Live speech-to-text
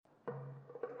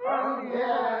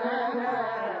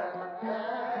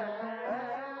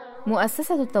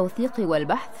مؤسسة التوثيق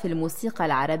والبحث في الموسيقى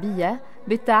العربية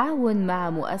بالتعاون مع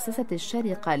مؤسسة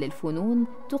الشارقة للفنون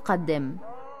تقدم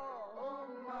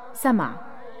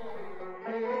سمع.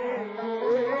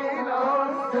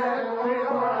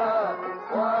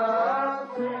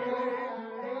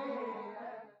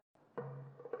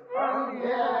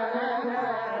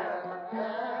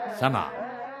 سمع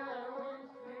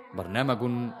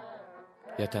برنامج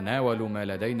يتناول ما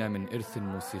لدينا من إرث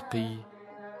موسيقي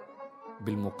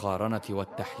بالمقارنة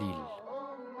والتحليل.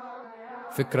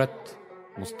 فكرة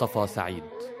مصطفى سعيد.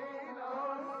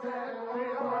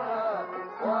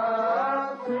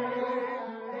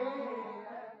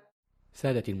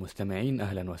 سادتي المستمعين،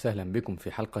 أهلا وسهلا بكم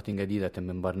في حلقة جديدة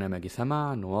من برنامج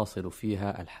سمع، نواصل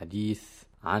فيها الحديث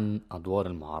عن أدوار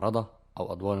المعارضة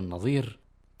أو أدوار النظير.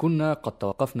 كنا قد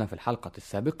توقفنا في الحلقة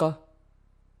السابقة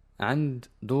عند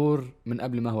دور من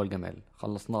قبل ما هو الجمال،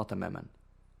 خلصناه تماما.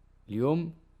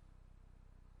 اليوم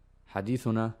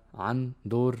حديثنا عن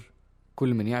دور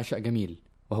كل من يعشق جميل،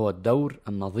 وهو الدور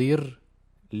النظير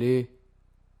ل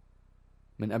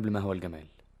من قبل ما هو الجمال.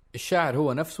 الشاعر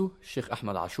هو نفسه الشيخ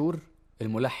أحمد عاشور،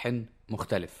 الملحن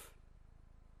مختلف.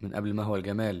 من قبل ما هو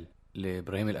الجمال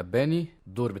لإبراهيم الأباني،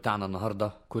 الدور بتاعنا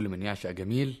النهاردة كل من يعشق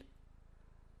جميل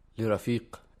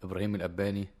لرفيق إبراهيم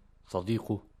الأباني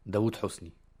صديقه داود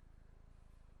حسني.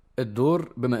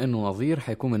 الدور بما أنه نظير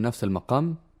هيكون من نفس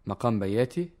المقام، مقام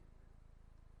بياتي.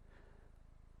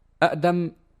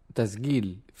 أقدم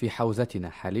تسجيل في حوزتنا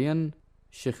حاليا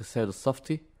الشيخ السيد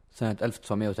الصفتي سنة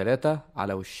 1903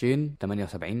 على وشين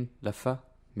 78 لفة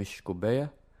مش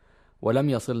كوباية، ولم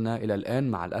يصلنا إلى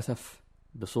الآن مع الأسف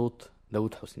بصوت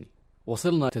داود حسني.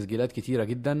 وصلنا تسجيلات كتيرة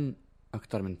جدا،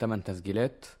 أكتر من 8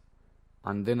 تسجيلات.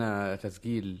 عندنا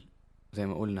تسجيل زي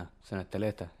ما قلنا سنة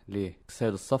 3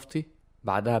 للسيد الصفتي،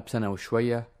 بعدها بسنة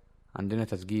وشوية عندنا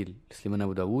تسجيل لسليمان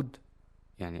أبو داود،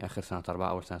 يعني آخر سنة 4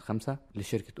 أو سنة 5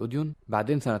 لشركة أوديون.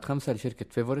 بعدين سنة 5 لشركة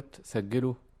فيفورت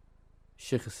سجلوا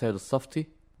الشيخ السيد الصفتي،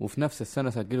 وفي نفس السنة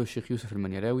سجلوا الشيخ يوسف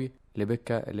المنيلاوي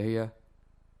لبكة اللي هي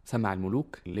سمع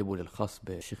الملوك، الليبل الخاص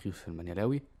بالشيخ يوسف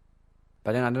المنيلاوي.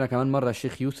 بعدين عندنا كمان مرة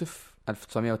الشيخ يوسف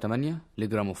 1908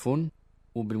 لجراموفون.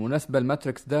 وبالمناسبة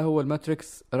الماتريكس ده هو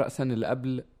الماتريكس رأسا اللي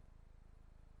قبل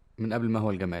من قبل ما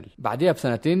هو الجمال. بعديها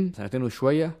سنتين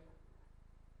وشوية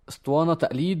اسطوانة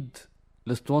تقليد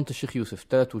لاسطوانة الشيخ يوسف،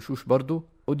 3 وشوش برضو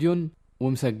أوديون،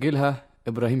 ومسجلها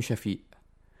إبراهيم شفيق.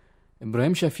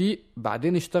 إبراهيم شفيق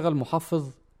بعدين اشتغل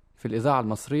محفظ في الإذاعة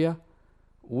المصرية،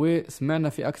 وسمعنا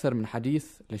في أكثر من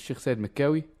حديث للشيخ سيد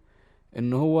مكاوي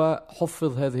إنه هو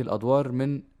حفظ هذه الأدوار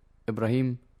من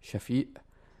إبراهيم شفيق.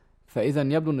 فإذا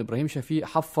يبدو أن إبراهيم شفيق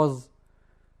حفظ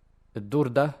الدور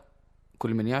ده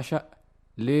كل من يعشق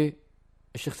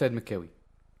للشيخ سيد مكاوي.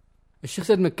 الشيخ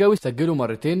سيد مكاوي سجله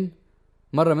مرتين،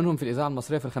 مرة منهم في الإذاعة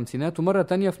المصرية في الخمسينات، ومرة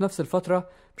تانية في نفس الفترة،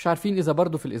 مش عارفين إذا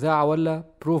برضو في الإذاعة ولا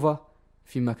بروفا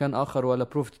في مكان آخر ولا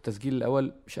بروفة التسجيل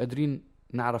الأول، مش قادرين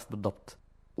نعرف بالضبط.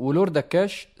 ولور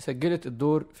دكاش سجلت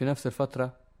الدور في نفس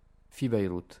الفترة في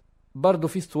بيروت. برضو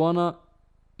في اسطوانة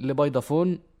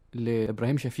لبيضافون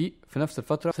لإبراهيم شفيق في نفس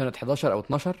الفترة سنة 11 أو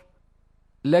 12،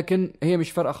 لكن هي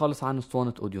مش فارقة خالص عن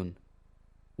اسطوانة أوديون.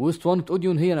 واسطوانة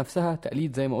أوديون هي نفسها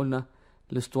تقليد زي ما قلنا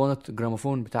لاسطوانة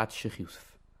جراموفون بتاعة الشيخ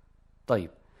يوسف. طيب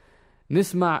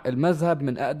نسمع المذهب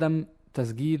من أقدم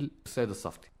تسجيل السيد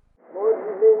الصفتي.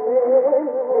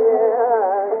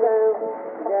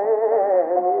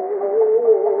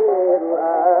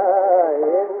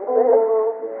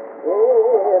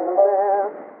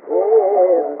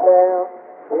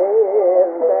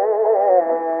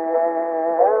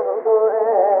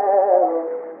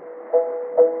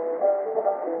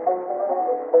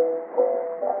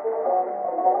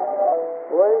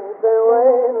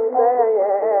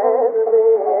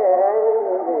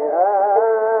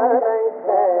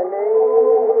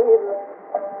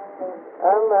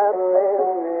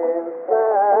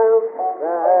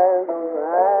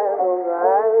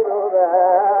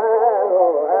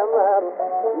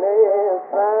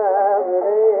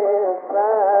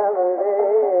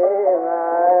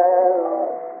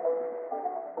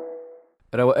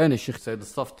 روقان الشيخ سيد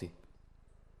الصفتي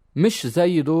مش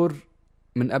زي دور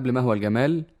من قبل ما هو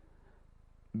الجمال،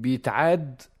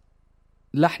 بيتعاد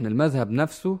لحن المذهب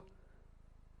نفسه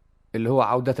اللي هو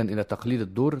عودة إلى تقليد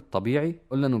الدور الطبيعي.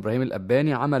 قلنا إن إبراهيم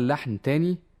الأباني عمل لحن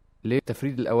تاني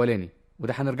للتفريد الأولاني،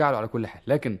 وده هنرجع له على كل حال،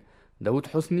 لكن داود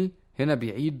حسني هنا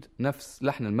بيعيد نفس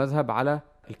لحن المذهب على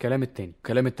الكلام التاني،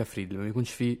 كلام التفريد اللي ما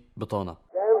يكونش فيه بطانة.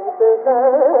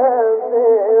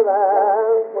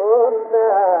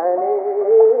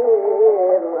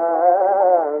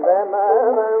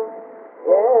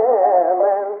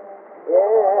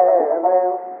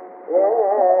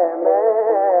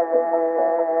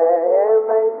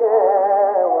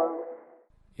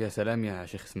 سلام يا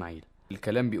شيخ إسماعيل.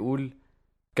 الكلام بيقول: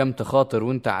 كم تخاطر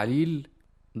وانت عليل،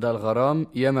 ده الغرام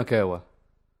يا مكاوى.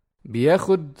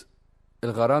 بياخد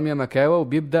الغرام يا مكاوى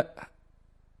وبيبدأ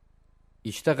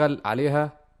يشتغل عليها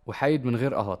وحيد من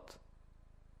غير أهات.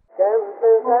 كم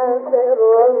تخاطر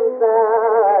وانت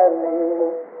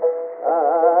عليل،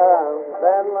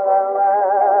 ده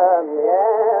الغرام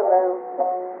يا من،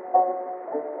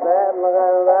 ده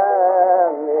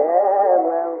الغرام يا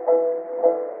من،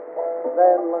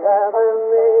 ده الغرام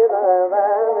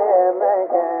الغرام يا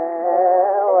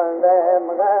مكاوى، ده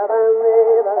الغرام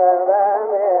الغرام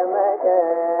يا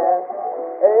مكاوى،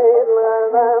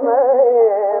 الغرام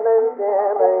يا ناس يا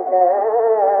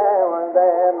مكاوى، ده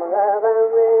الغرام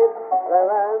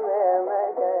الغرام يا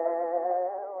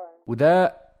مكاوى.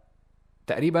 وده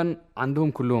تقريبا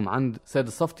عندهم كلهم، عند سيد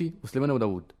الصفتي وسليمان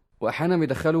وداود، وأحيانا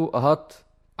بيدخلوا أهات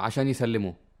عشان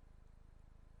يسلموا.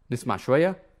 نسمع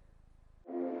شوية.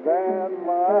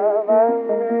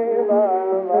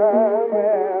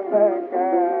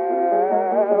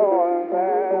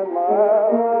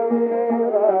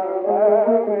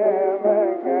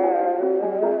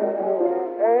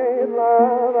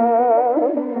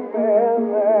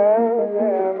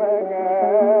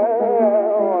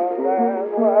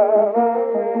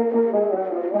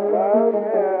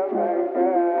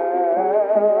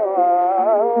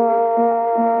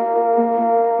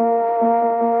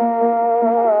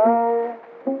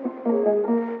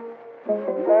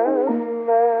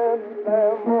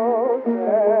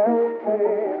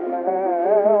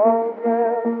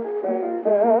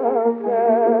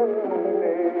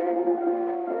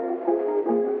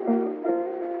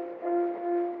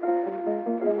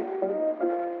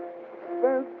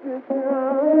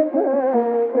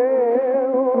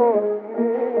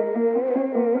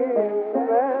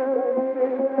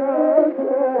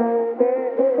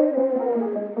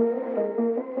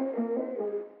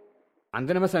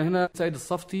 عندنا مثلا هنا سيد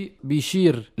الصفتي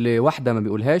بيشير لواحدة ما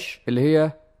بيقولهاش، اللي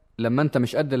هي: لما انت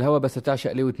مش قد الهوى بس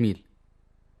تعشق ليه وتميل.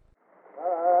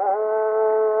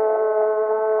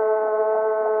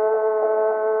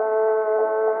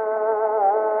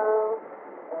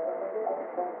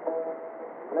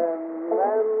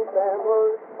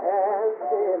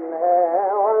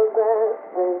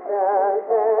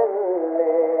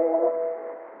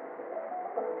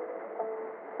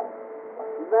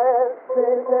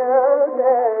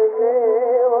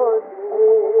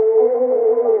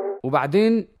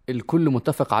 وبعدين الكل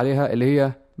متفق عليها، اللي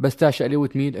هي: بس تعشق ليه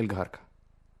وتميل الجهركة.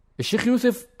 الشيخ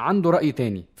يوسف عنده رأي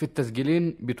تاني في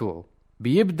التسجيلين بتوعه،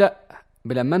 بيبدأ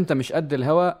بلما انت مش قد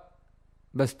الهوى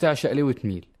بس تعشق ليه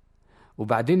وتميل،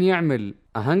 وبعدين يعمل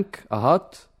أهنك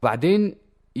أهات، وبعدين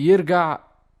يرجع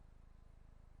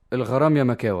الغرام يا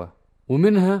مكاوى،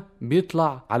 ومنها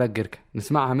بيطلع على الجركة.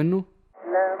 نسمعها منه.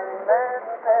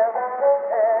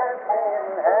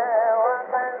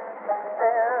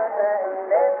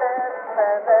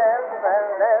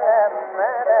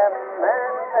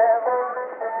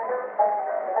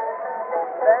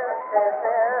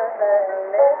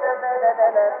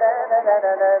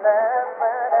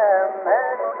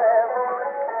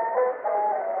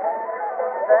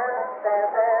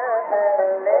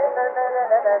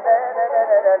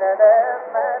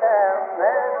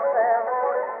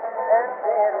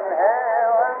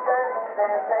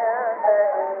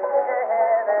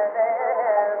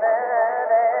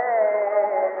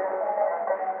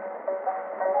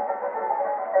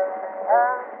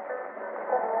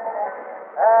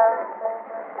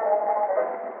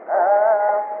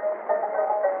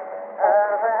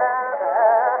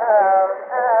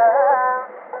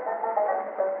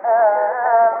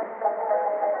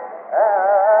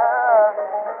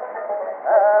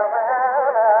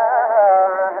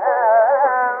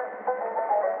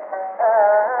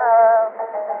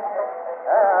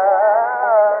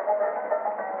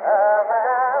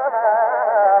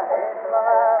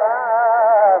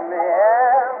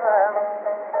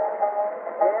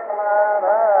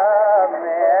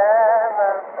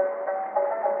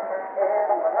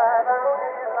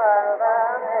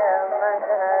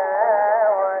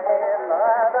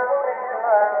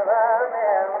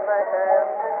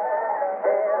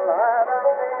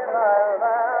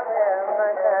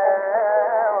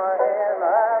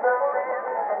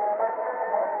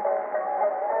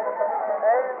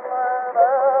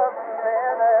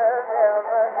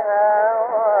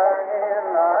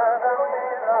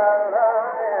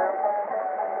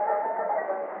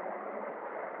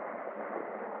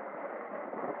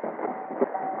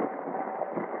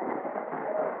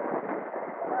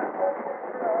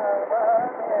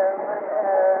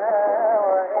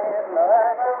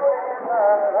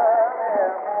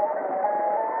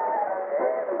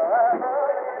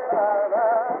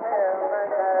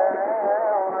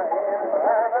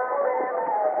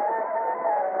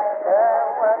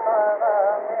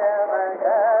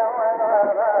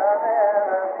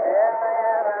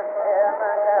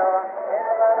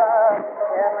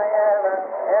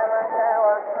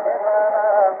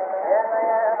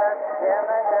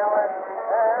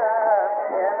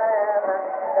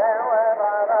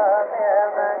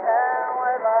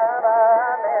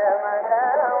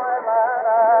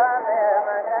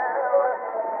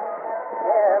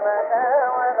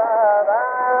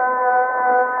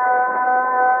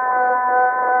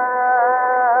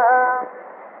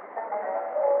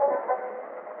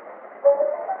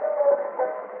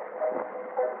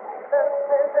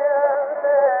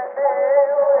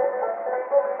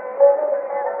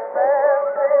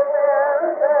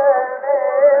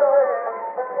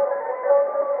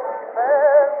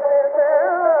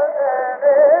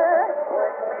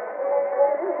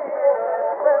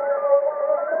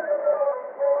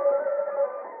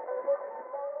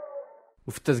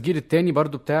 وفي التسجيل التاني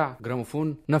برضو بتاع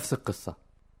جراموفون نفس القصة.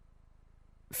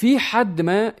 في حد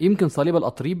ما يمكن صليب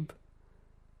الأطريب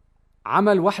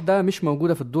عمل واحدة مش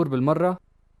موجودة في الدور بالمرة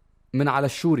من على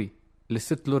الشوري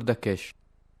للست لور دكاش،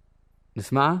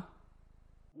 نسمعها.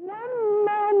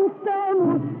 لما انت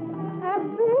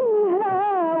متقبلها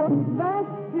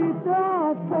بس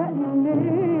تعشق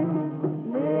ليه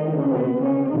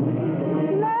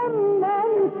لما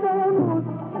انت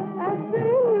متقبلها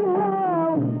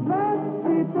بس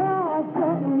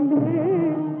تعشق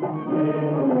ليه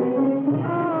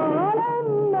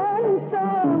لما انت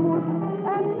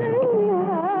متقبلها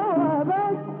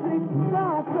بس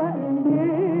تعشق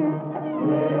ليه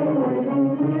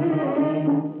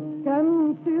كم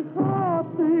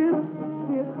تخاطر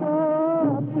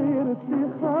تخاطر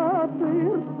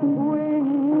تخاطر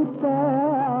وانت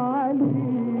عليك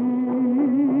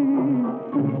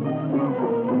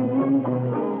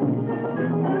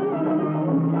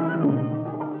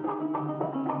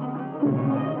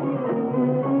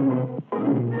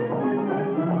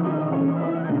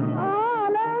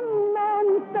لما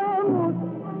انت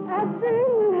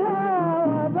متقبلها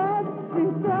بس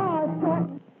تعشق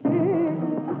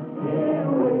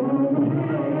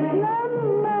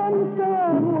لما انت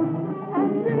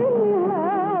متقبلها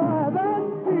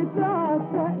بس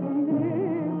تعشق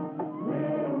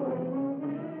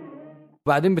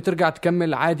وبعدين بترجع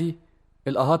تكمل عادي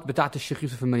الأهات بتاعت الشيخ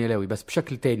يوسف المنيلاوي بس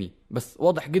بشكل تاني، بس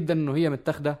واضح جدا انه هي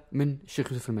متاخدة من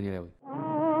الشيخ يوسف المنيلاوي.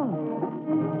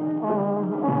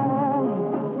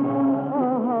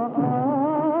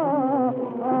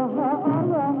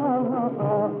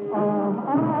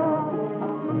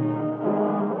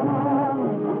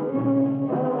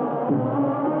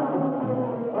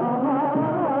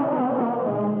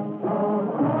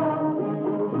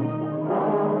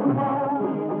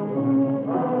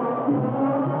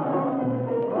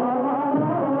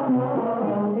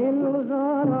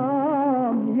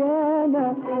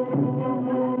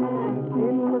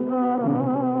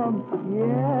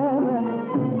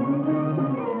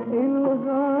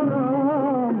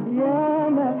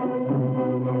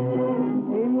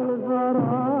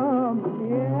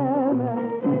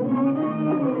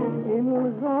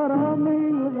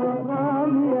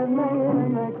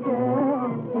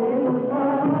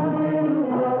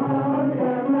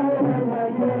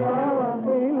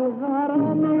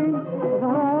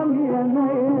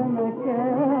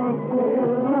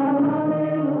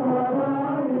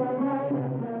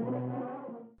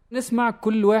 نسمع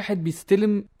كل واحد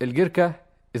بيستلم الجركة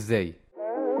ازاي.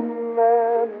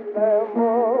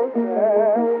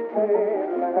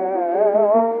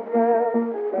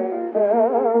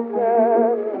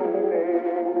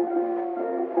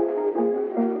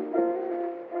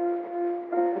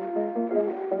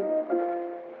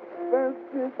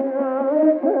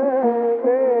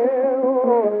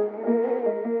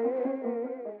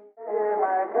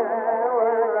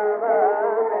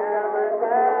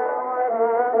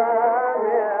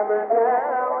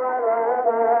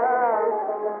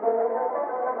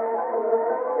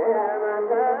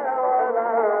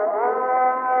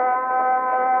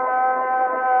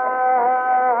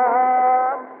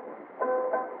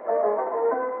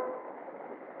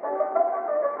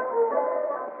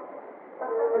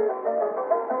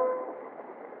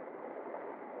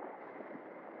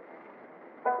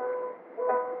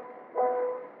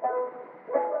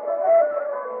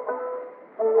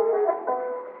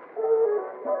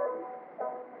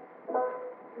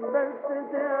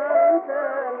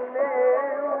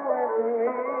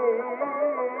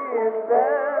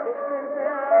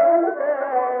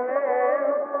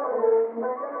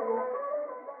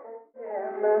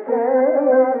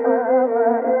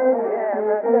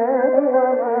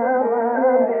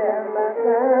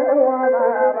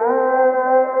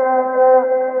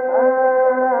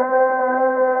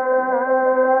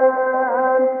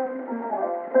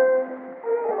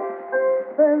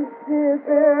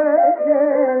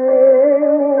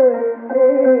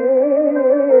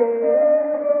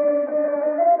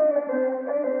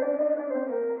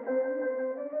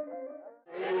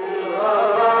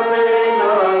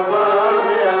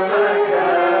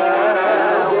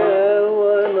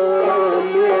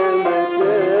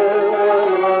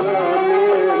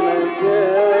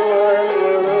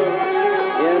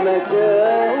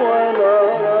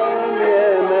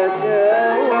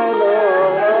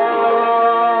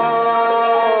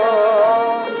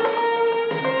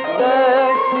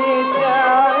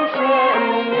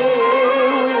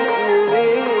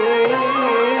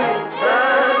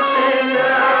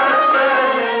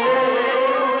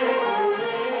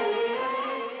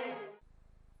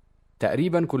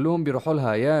 تقريبا كلهم بيروحوا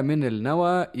لها يا من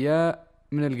النوى يا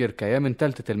من الجركة، يا من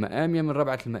تالتة المقام يا من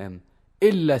رابعة المقام،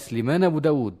 إلا سليمان أبو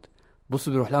داود. بص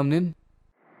بيروح لها منين؟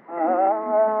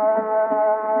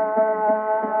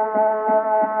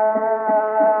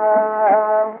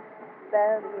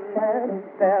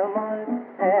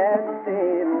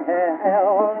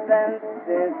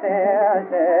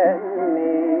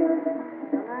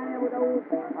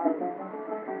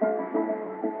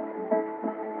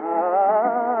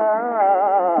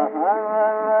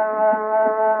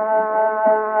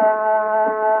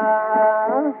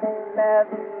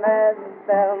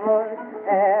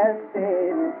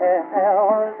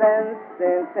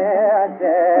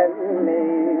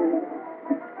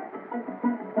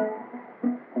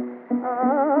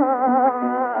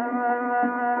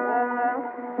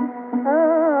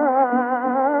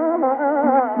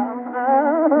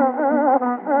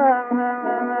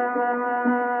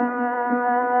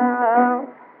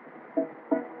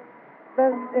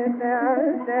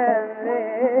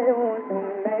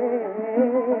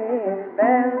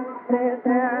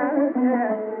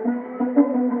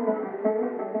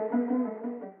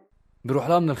 بيروح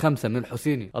لها من الخمسة من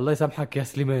الحسيني. الله يسامحك يا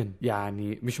سليمان،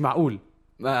 يعني مش معقول،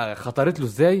 ما خطرت له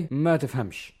ازاي ما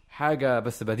تفهمش، حاجة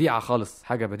بس بديعة خالص،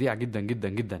 حاجة بديعة جدا جدا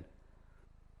جدا.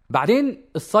 بعدين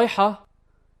الصيحة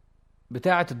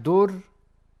بتاعة الدور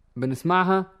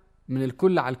بنسمعها من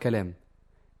الكل على الكلام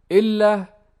إلا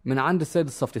من عند السيد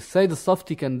الصفتي. السيد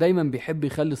الصفتي كان دايما بيحب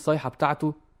يخلي الصيحة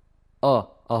بتاعته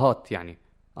أهات، يعني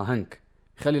أهنك،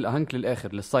 يخلي الأهنك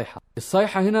للآخر للصيحة.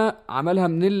 الصيحة هنا عملها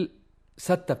من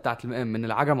الستة بتاعت المقام، من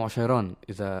العجم وشيران،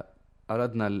 إذا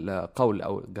أردنا القول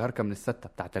أو الجهركة من الستة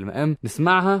بتاعت المقام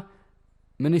نسمعها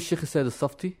من الشيخ السيد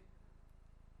الصفتي.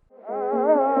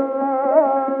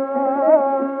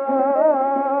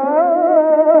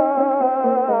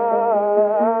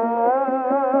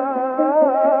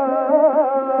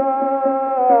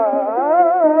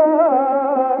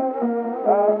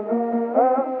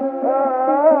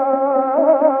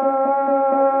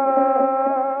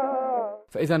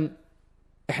 فإذا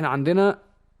احنا عندنا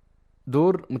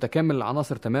دور متكامل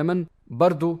العناصر تماما،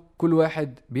 برضو كل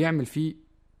واحد بيعمل فيه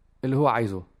اللي هو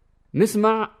عايزه.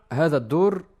 نسمع هذا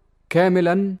الدور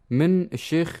كاملا من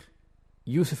الشيخ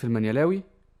يوسف المنيلاوي.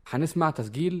 هنسمع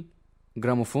تسجيل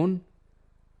جراموفون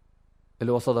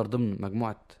اللي هو صدر ضمن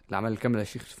مجموعة الأعمال الكاملة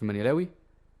للشيخ يوسف المنيلاوي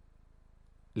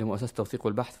لمؤسسة التوثيق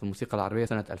والبحث في الموسيقى العربية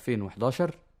سنة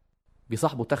 2011.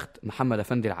 بيصاحبه تخت محمد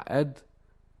أفندي العقاد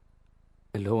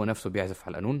اللي هو نفسه بيعزف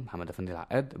على القانون، محمد أفندي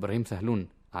العقاد، إبراهيم سهلون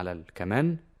على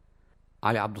الكمان،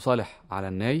 علي عبد صالح على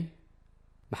الناي،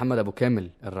 محمد أبو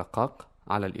كامل الرقاق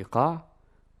على الإيقاع،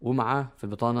 ومعاه في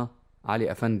البطانة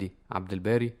علي أفندي عبد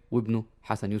الباري وابنه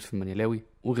حسن يوسف المنيلاوي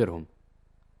وغيرهم.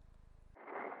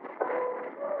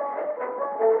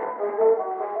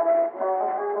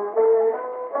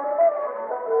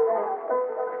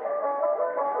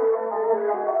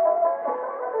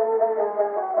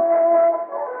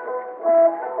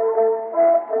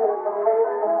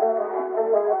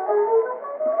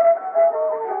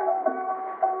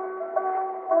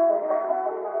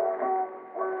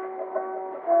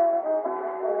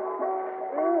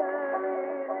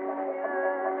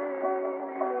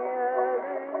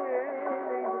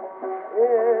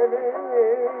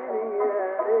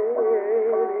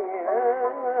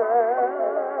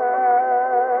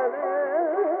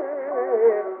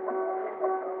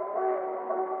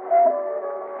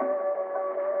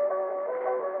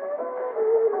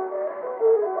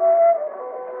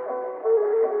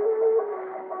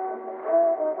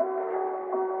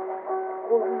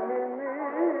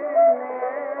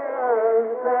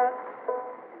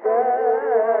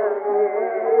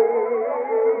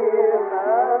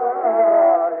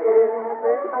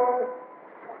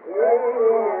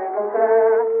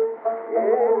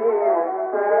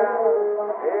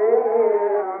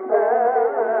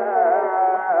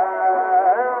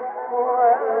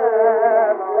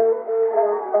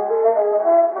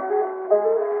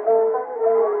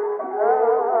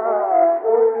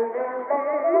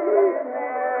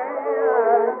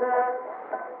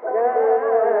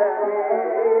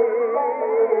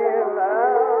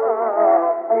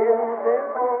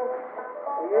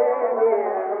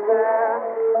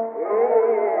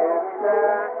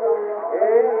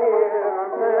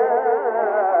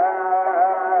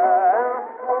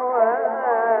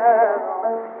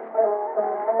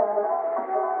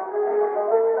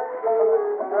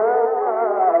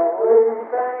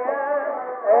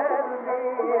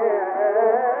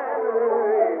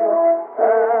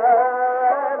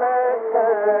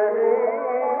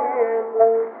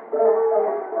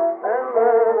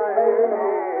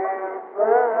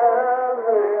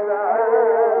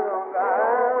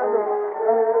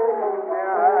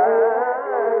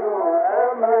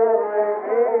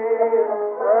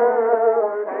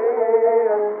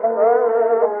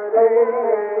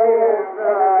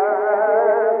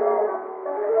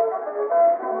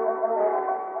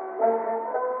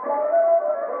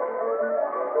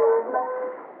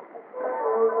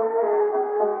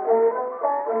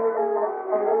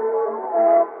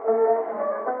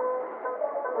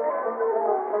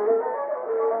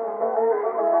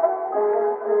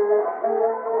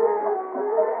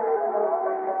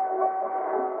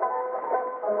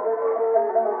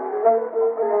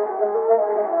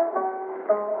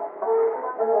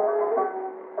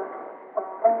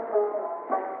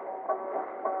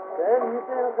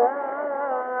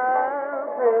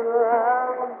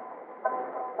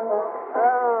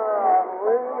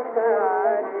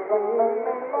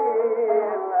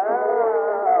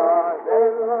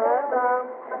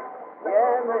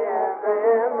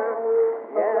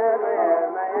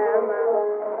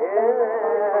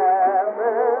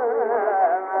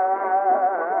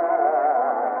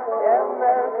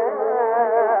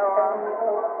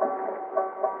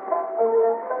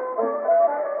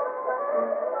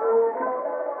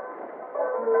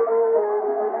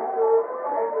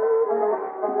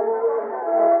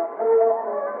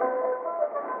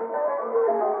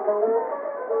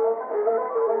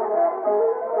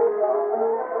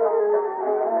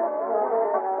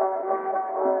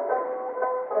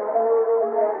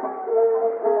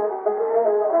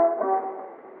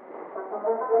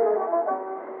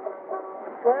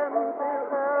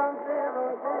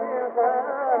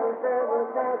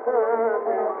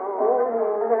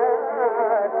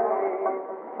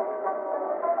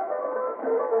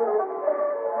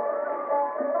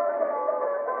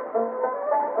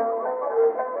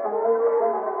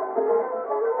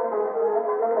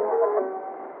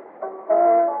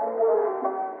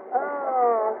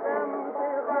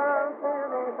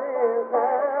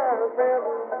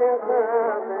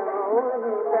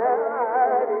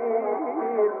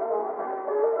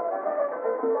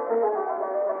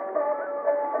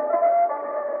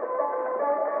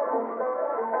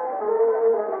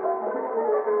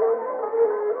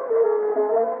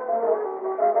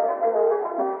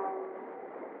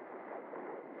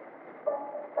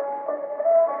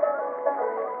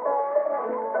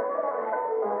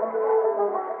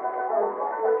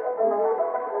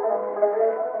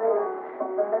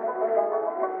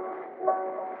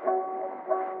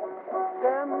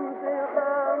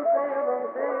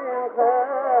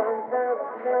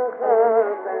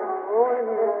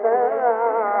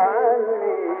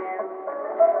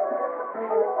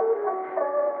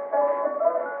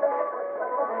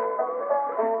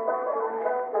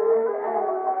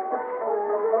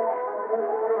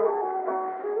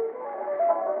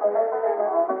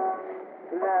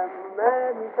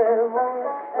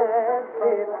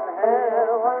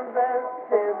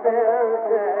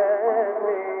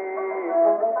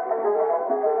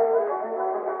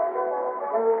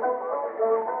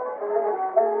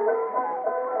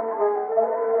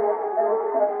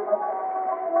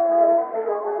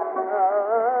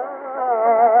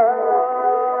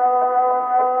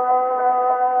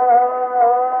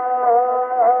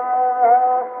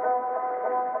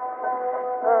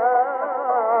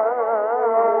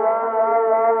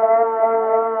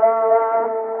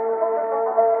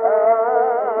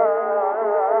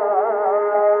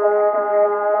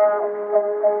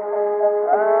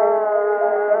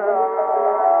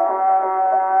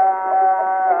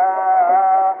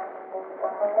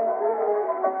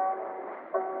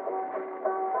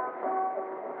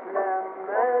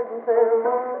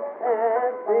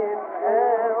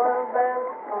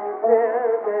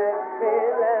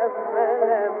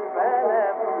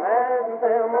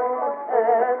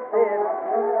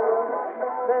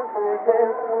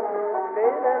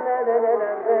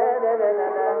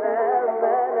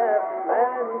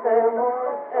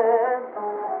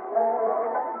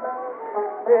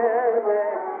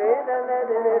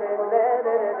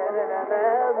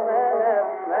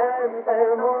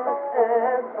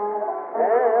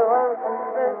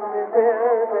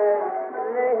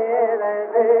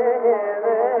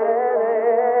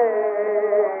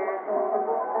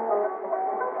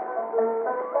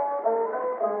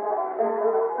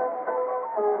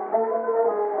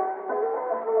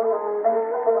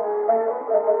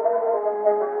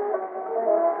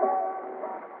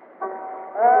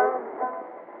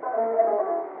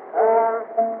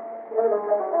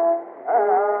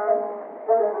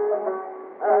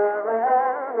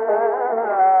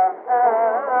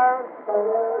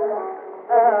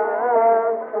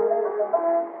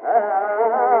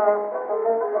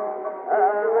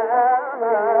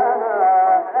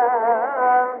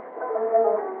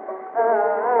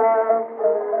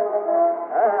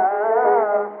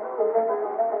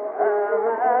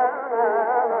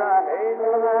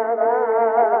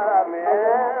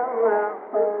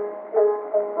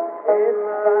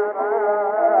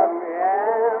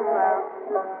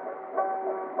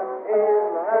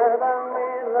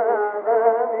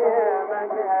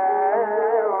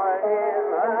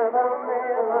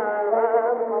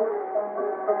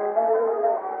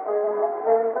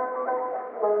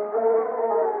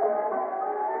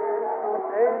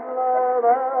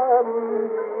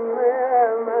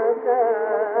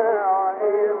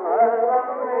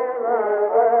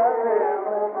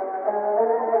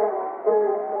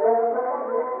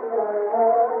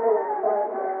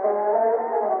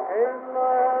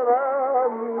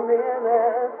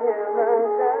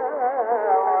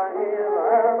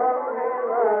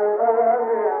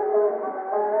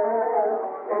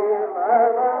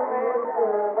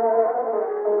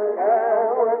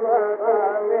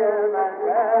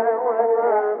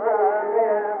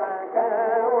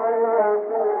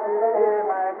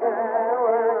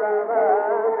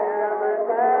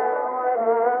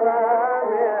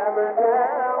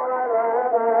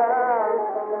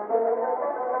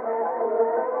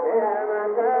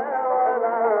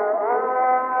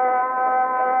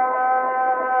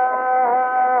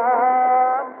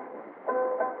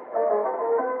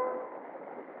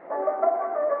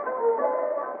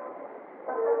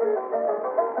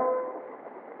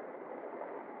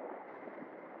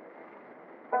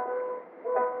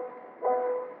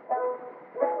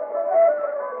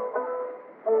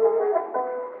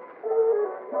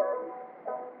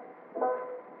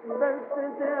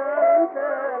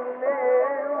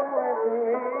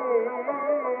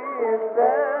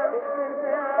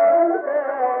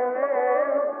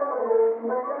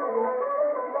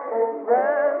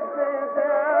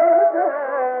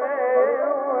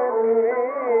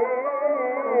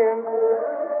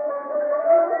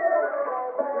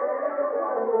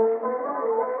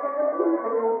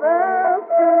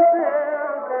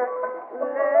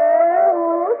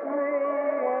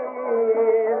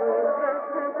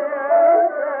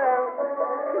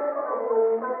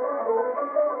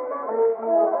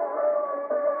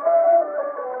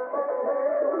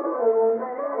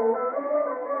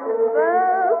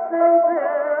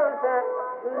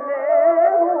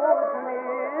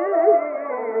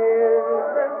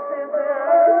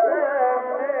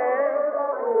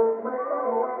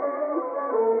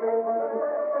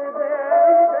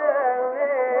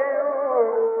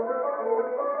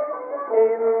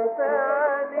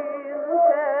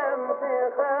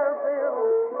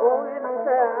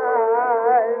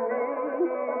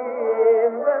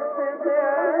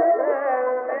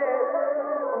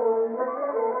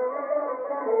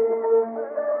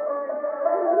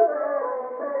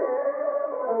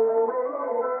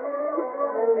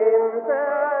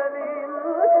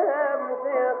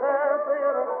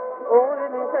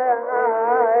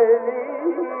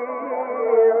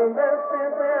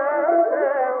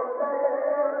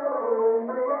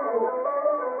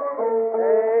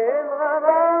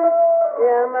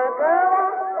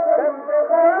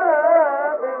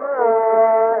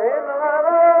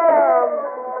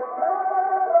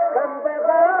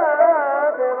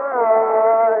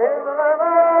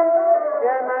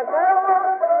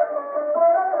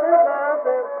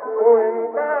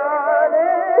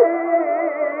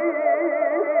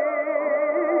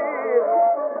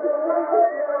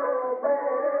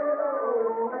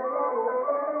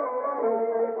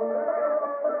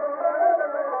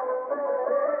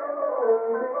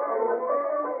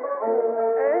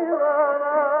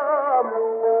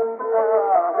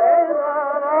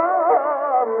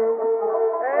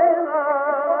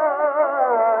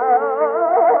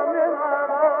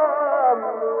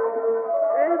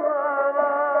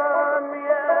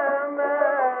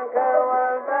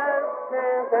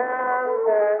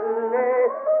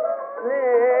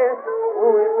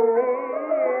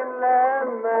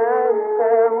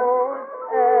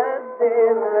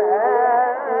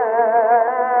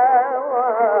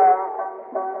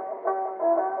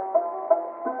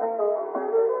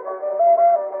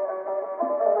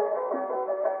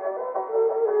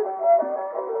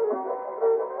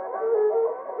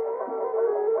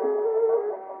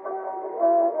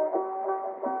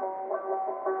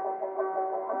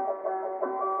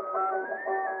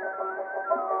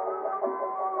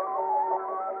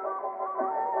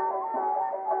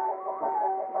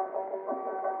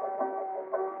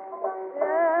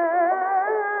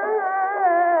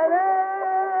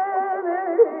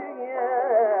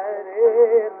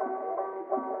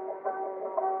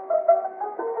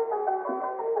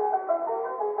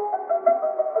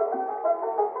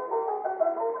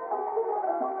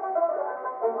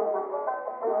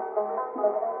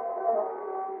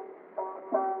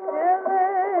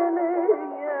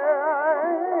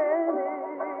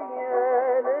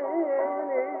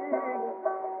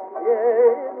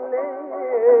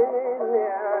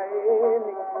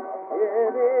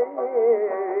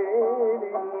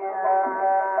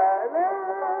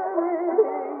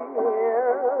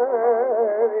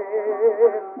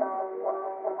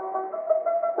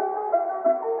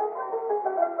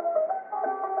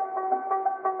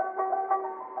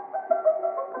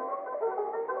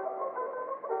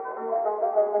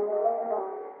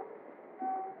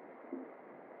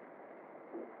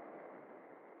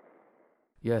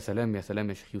 يا سلام يا سلام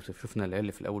يا شيخ يوسف، شفنا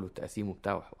اللي في الأول والتقسيم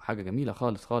وبتاعه، حاجة جميلة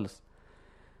خالص خالص.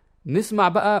 نسمع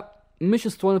بقى مش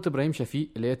اسطوانة إبراهيم شفيق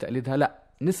اللي هي تقليدها، لأ،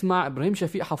 نسمع إبراهيم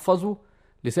شفيق حفظه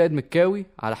لسيد مكاوي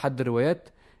على حد الروايات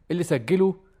اللي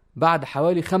سجله بعد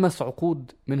حوالي 5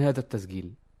 عقود من هذا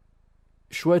التسجيل.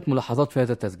 شوية ملاحظات في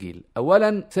هذا التسجيل.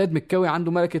 أولا، سيد مكاوي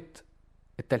عنده ملكة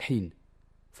التلحين،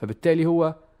 فبالتالي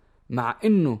هو مع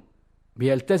إنه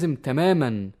بيلتزم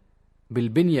تماما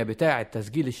بالبنية بتاعة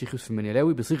تسجيل الشيخ يوسف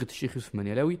المنيلاوي بصيغة الشيخ يوسف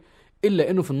المنيلاوي، إلا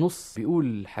إنه في النص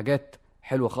بيقول حاجات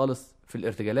حلوة خالص في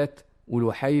الارتجالات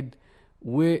والوحايد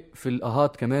وفي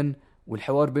الآهات كمان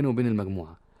والحوار بينه وبين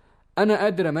المجموعة. أنا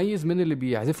قادر أميز من اللي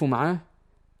بيعزفوا معاه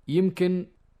يمكن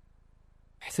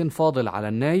حسين فاضل على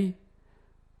الناي،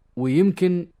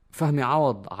 ويمكن فهمي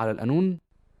عوض على القانون،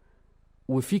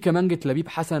 وفي كمانجة لبيب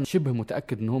حسن شبه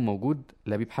متأكد إن هو موجود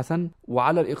لبيب حسن،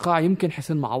 وعلى الإيقاع يمكن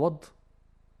حسين معوض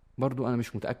برضو أنا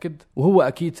مش متأكد، وهو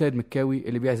أكيد سيد مكاوي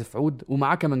اللي بيعزف عود،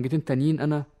 ومعاه كمانجتين تانيين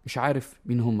أنا مش عارف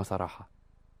مين هم صراحة.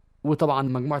 وطبعا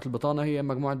مجموعة البطانة هي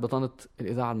مجموعة بطانة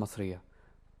الإذاعة المصرية.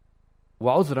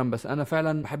 وعذرا بس أنا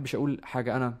فعلا محبش أقول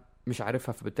حاجة أنا مش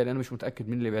عارفها، فبالتالي أنا مش متأكد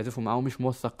مين اللي بيعزفوا معاه ومش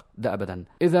موثق ده أبدا.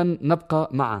 إذا نبقى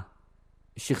مع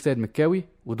الشيخ سيد مكاوي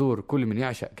ودور كل من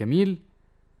يعشق جميل،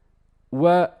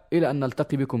 وإلى أن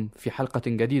نلتقي بكم في حلقة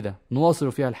جديدة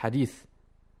نواصل فيها الحديث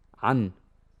عن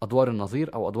أدوار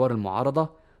النظير أو أدوار المعارضة.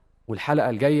 والحلقة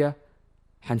الجاية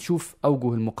هنشوف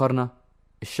أوجه المقارنة،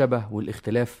 الشبه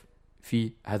والاختلاف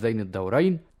في هذين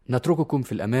الدورين. نترككم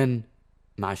في الأمان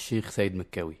مع الشيخ سيد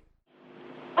مكاوي.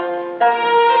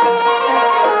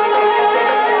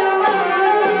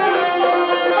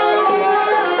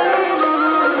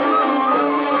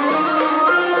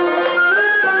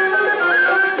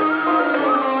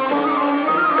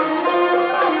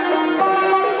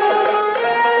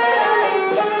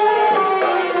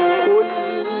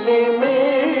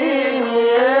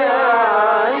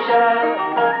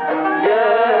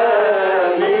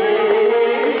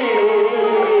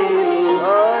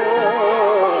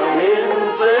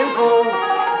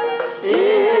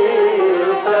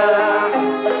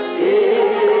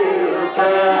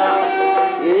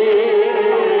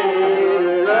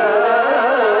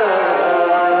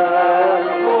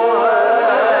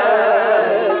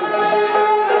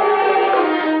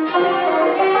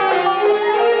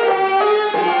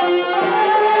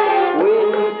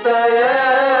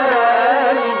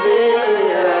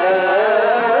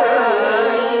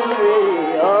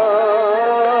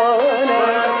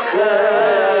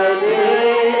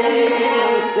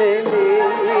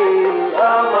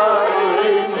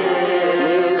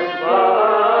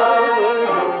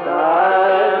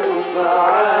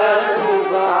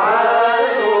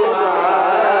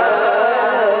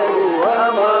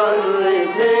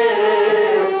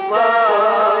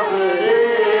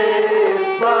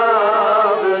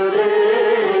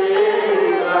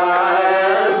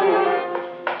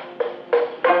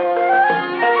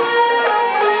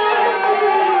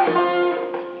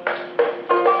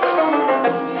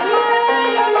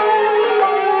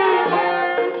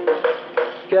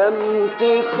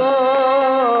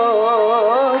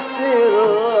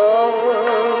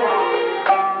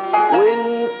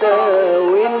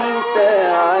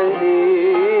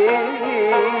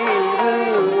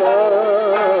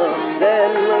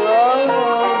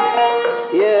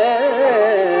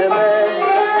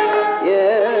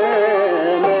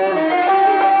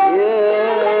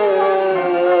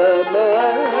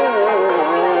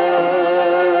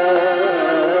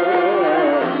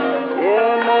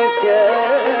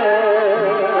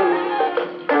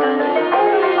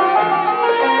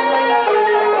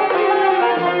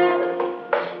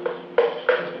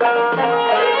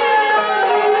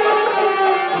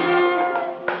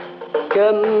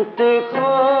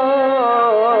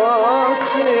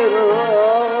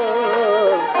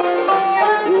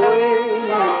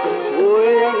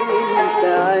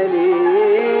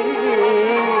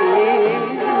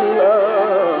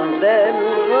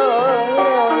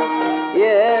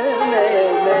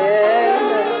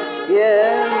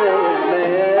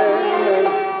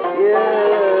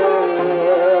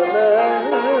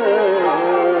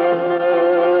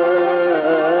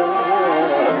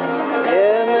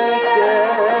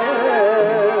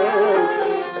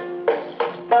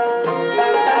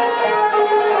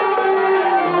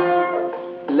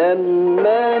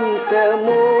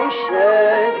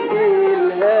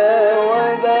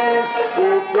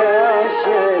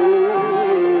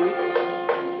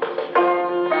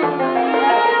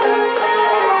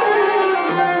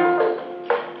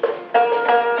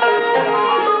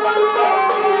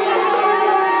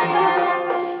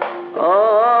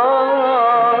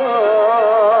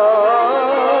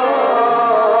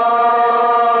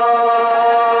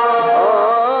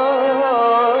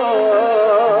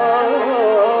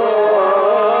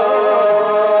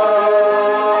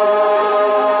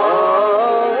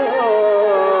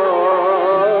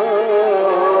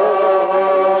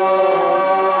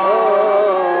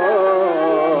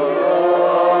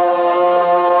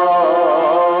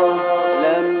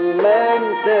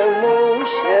 انت مش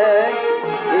قد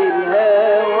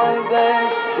الهوى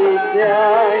بس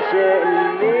تعشق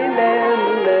لي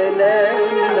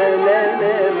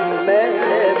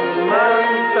لما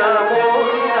انت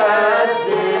مش قد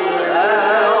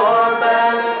الهوى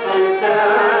بس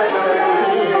تعشق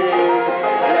لي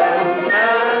لما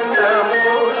انت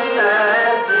مش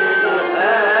قد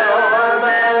الهوى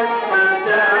بس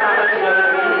تعشق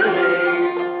لي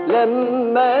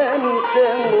لما انت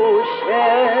مش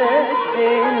قد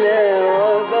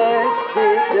الهوى بس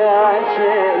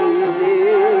تعشق لي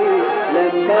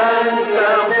لما انت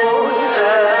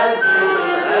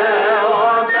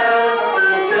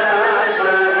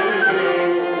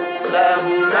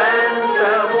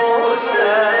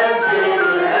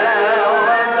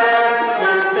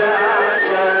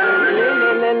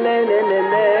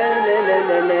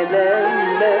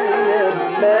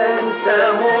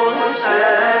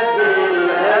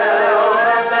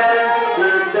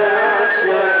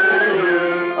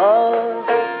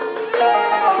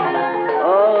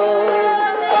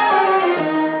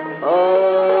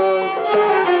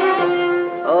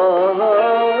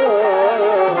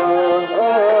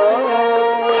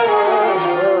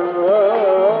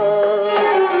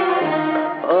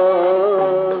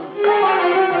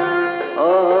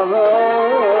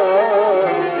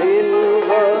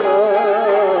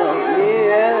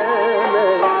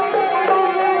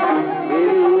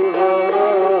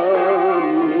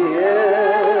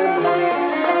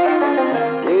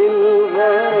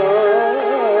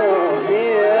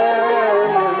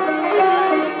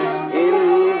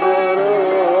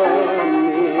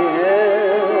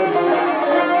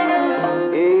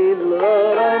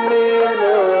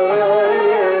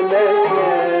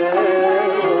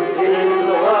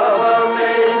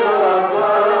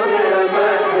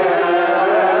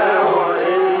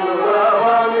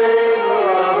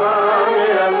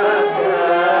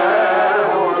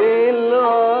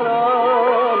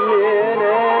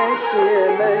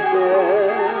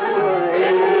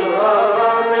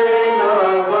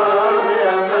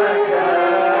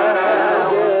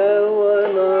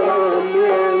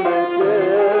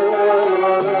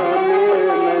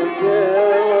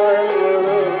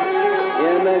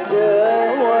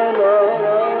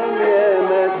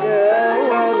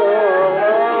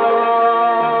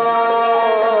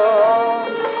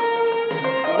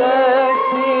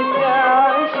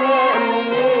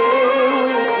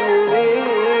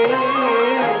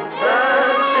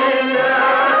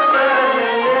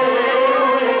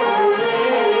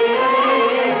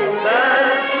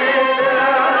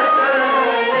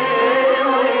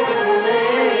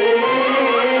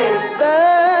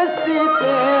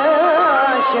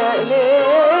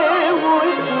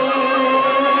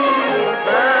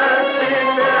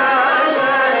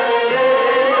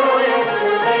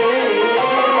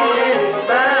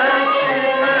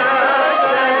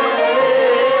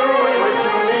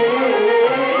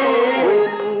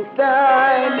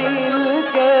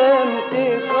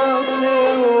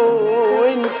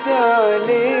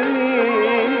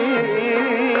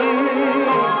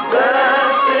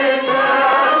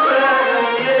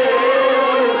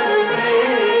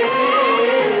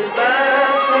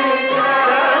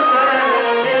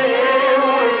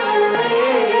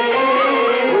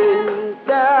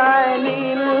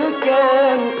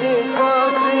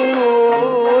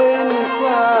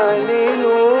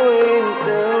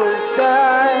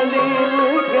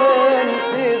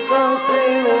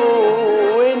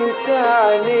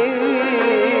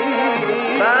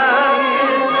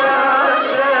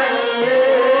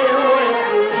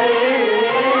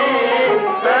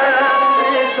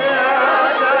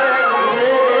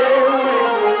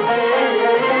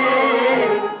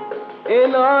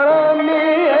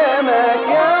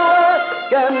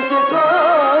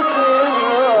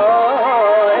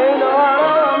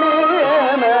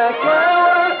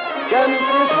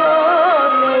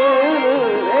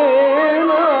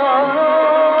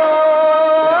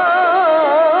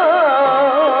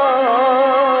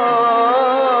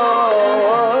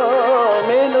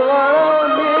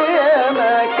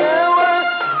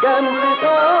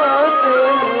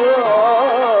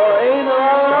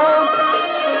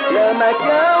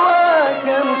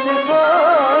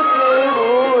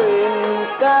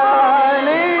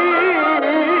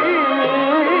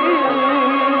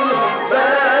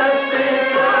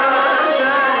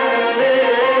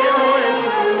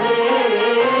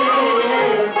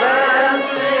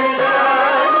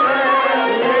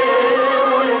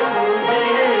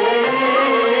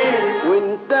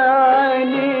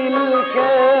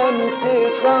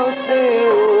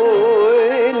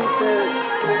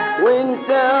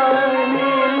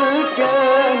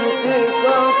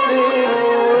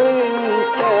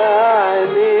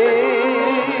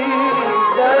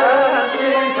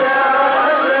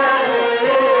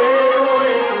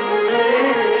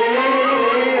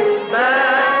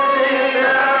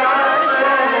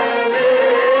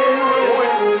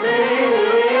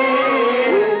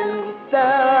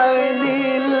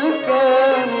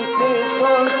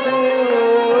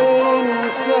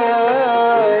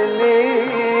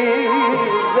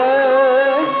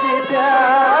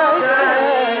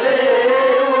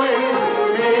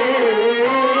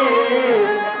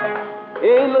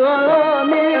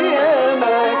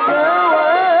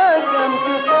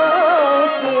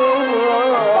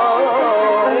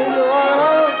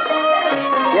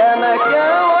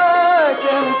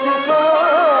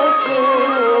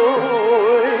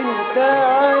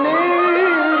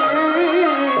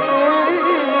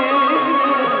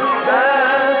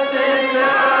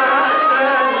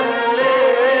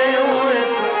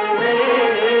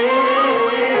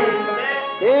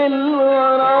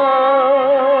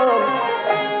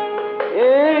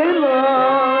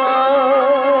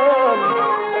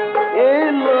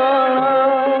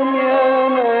الغرام يا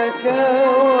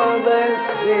مكاوى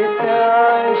بس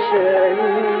تعشى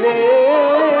الليل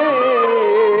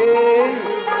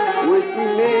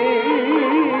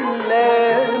واتنين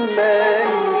لما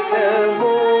انت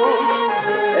مش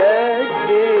قد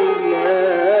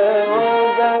الهوى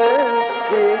بس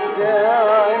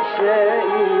تعشى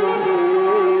الليل.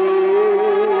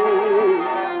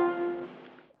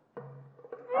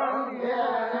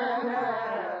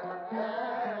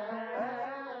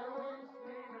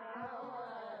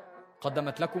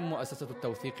 قدمت لكم مؤسسة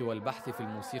التوثيق والبحث في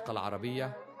الموسيقى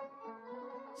العربية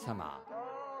سماع.